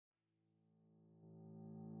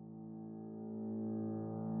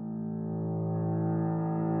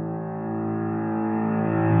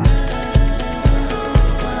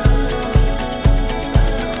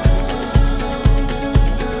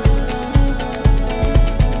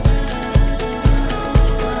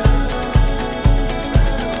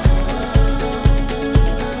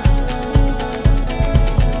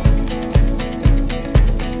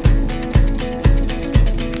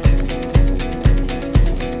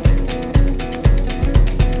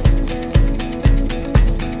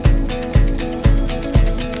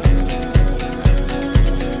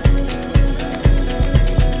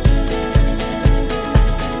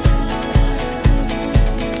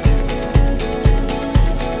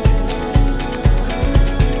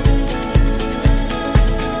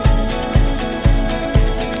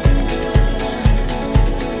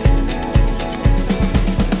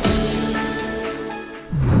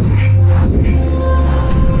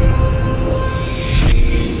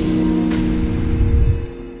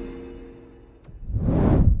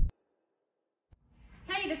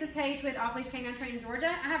off Leash K9 Training Georgia.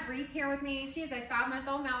 I have Reese here with me. She is a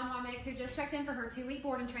 5-month-old Malinois mix who just checked in for her 2-week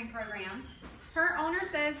board and train program. Her owner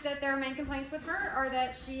says that their main complaints with her are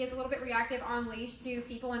that she is a little bit reactive on leash to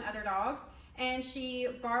people and other dogs, and she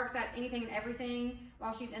barks at anything and everything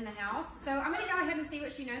while she's in the house. So I'm gonna go ahead and see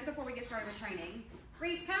what she knows before we get started with training.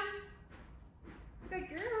 Reese, come. Good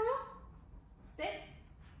girl. Sit.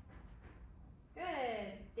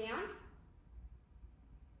 Good. Down.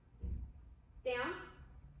 Down.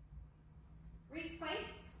 Reese, place.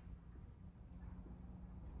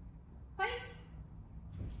 Place.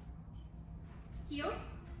 Heel.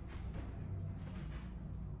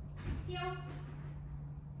 Heel.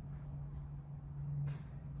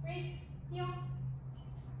 Reese, heel.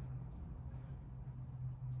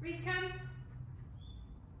 Reese, come.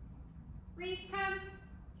 Reese, come.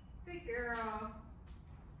 Good girl.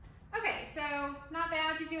 Okay, so not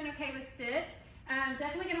bad. She's doing okay with sit.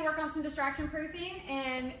 Definitely going to work on some distraction proofing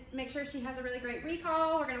and make sure she has a really great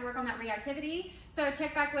recall. We're going to work on that reactivity. So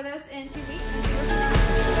check back with us in 2 weeks.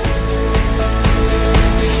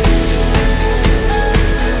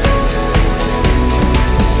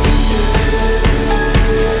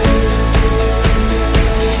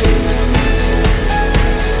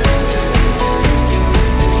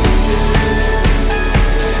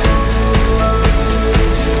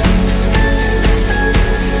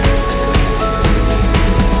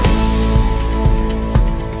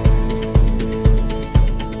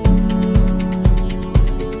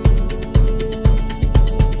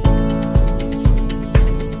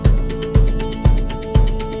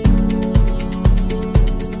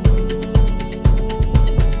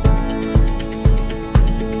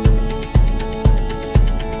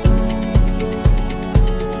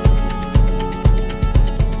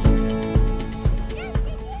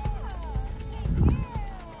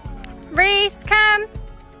 Reese, come.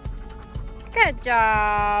 Good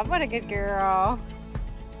job. What a good girl.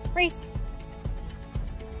 Reese,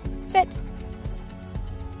 sit.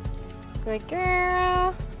 Good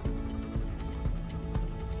girl.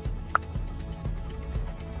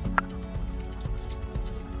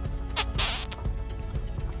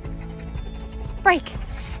 Break.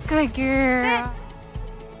 Good girl.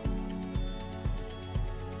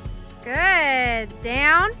 Sit. Good.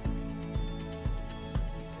 Down.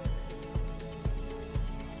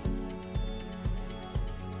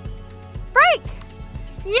 Break!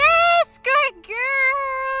 Yay!